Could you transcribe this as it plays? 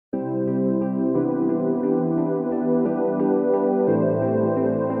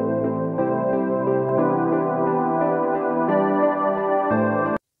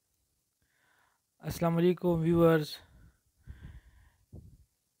Assalamu alaikum viewers,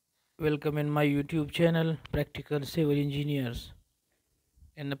 welcome in my YouTube channel Practical Civil Engineers.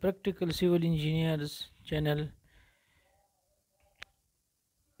 In the Practical Civil Engineers channel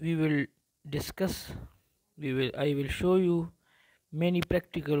we will discuss I will show you many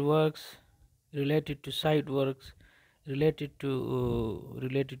practical works related to site works, related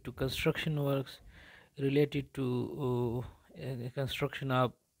to construction works, related to construction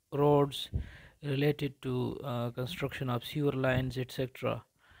of roads, related to construction of sewer lines, etc.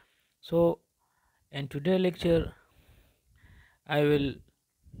 So in today's lecture I will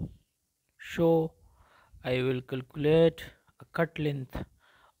show I will calculate a cut length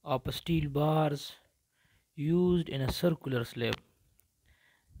of a steel bars used in a circular slab.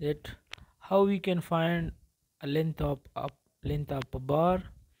 That how we can find a length of a bar,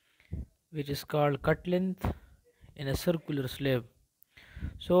 which is called cut length in a circular slab.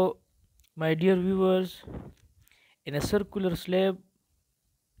 So my dear viewers, in a circular slab,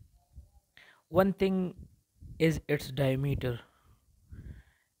 one thing is its diameter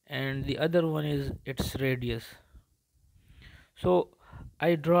and the other one is its radius. So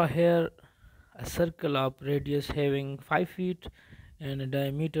I draw here a circle of radius having 5 feet and a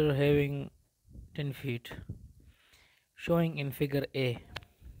diameter having 10 feet, showing in figure A.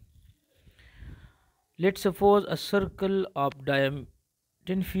 Let's suppose a circle of diameter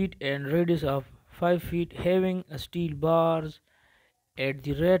 10 feet and radius of 5 feet having a steel bars at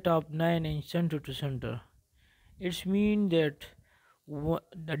the rate of 9 inch center to center. It means that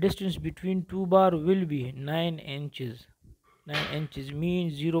the distance between two bar will be 9 inches. 9 inches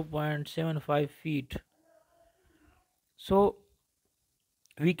means 0.75 feet. So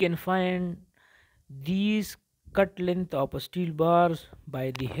we can find these cut length of a steel bars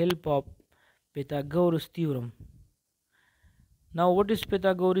by the help of Pythagoras theorem. Now what is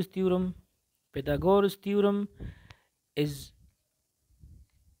Pythagoras theorem? Pythagoras theorem is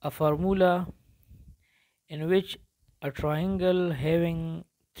a formula in which a triangle having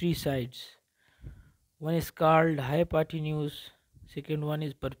three sides, one is called hypotenuse, second one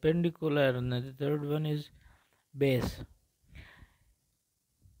is perpendicular, and the third one is base.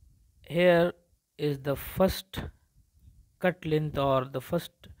 Here is the first cut length or the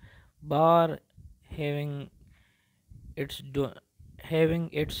first bar having its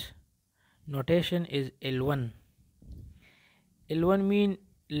notation is L1. L1 mean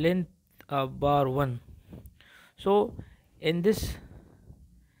length of bar 1. So in these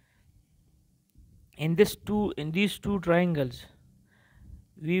two triangles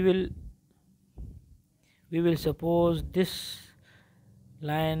we will suppose this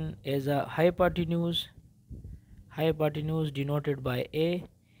line as a hypotenuse denoted by A,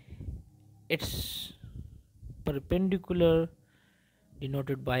 its perpendicular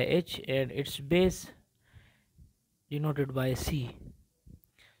denoted by H, and its base denoted by C.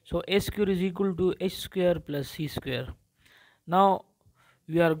 So A square is equal to H square plus C square. Now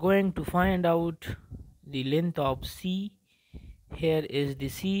we are going to find out the length of C. Here is the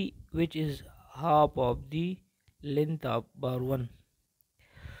C, which is half of the length of bar 1.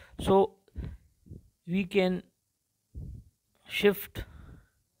 So we can shift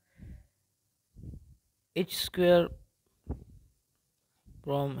H square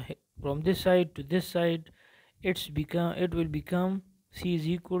from this side to this side. It will become C is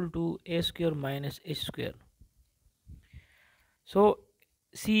equal to A square minus H square. So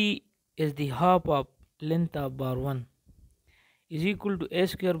C is the half of length of bar 1 is equal to A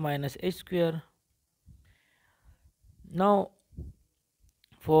square minus H square. Now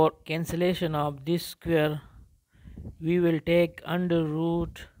for cancellation of this square we will take under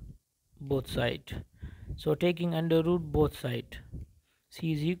root both sides. So taking under root both sides,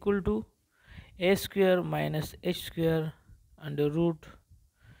 C is equal to A square minus H square under root,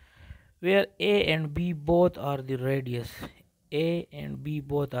 where A and B both are the radius. A and B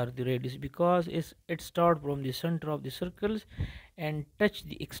both are the radius because it starts from the center of the circles and touch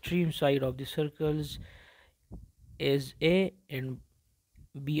the extreme side of the circles is A and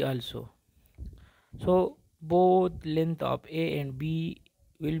B also. So both length of A and B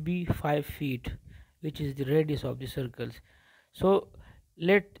will be 5 feet, which is the radius of the circles. So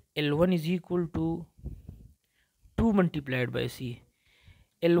let L1 is equal to 2 multiplied by C.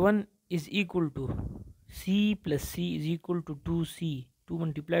 L1 is equal to C plus C is equal to 2C, 2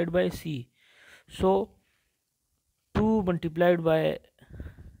 multiplied by C. So 2 multiplied by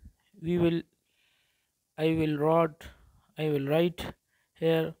I will write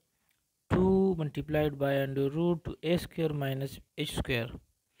here 2 multiplied by under root to A square minus H square.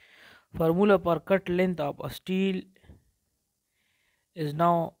 Formula for cut length of a steel is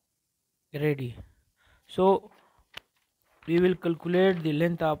now ready. So we will calculate the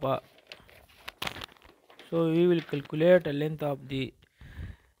length of a length of the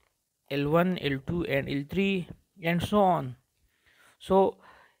L1, L2 and L3 and so on. So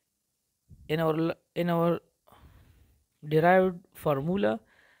in our derived formula,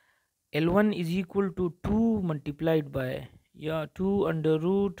 L1 is equal to 2 multiplied by 2 under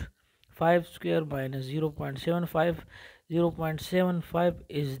root 5 square minus 0.75. 0.75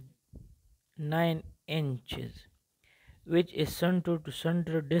 is 9 inches, which is center to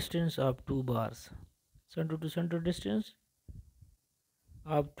center distance of 2 bars. Center to center distance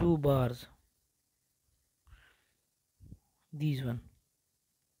of 2 bars. These one.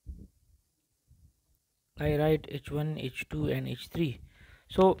 I write H1, H2 and H3.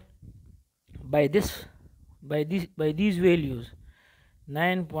 So by these values,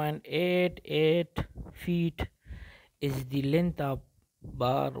 9.88 feet is the length of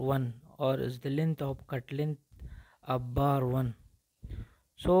bar 1, or is the length of cut length of bar 1.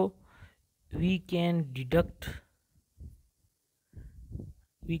 So we can deduct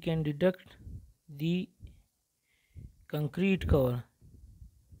the concrete cover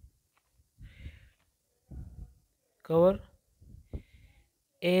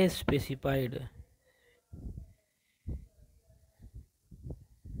as specified.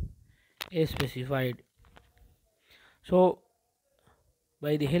 So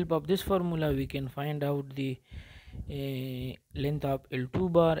by the help of this formula we can find out the length of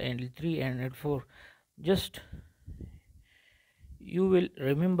L2 bar and L3 and L4. Just you will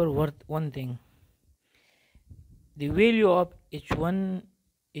remember one thing: the value of H1,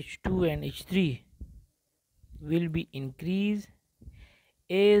 H2 and H3 will be increased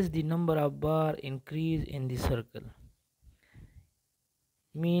as the number of bar increase in the circle.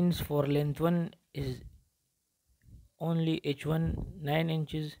 Means for length 1 is only H1 9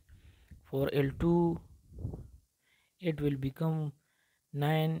 inches, for L2 it will become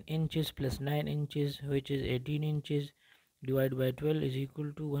 9 inches plus 9 inches, which is 18 inches, divided by 12 is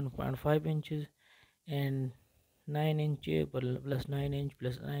equal to 1.5 inches, and 9 inch plus 9 inch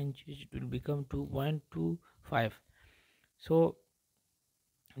plus 9 inches, it will become 2.25. So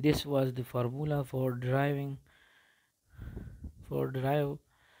this was the formula for derive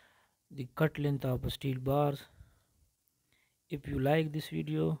the cut length of steel bars. If you like this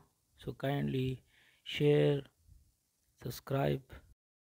video, so kindly share, subscribe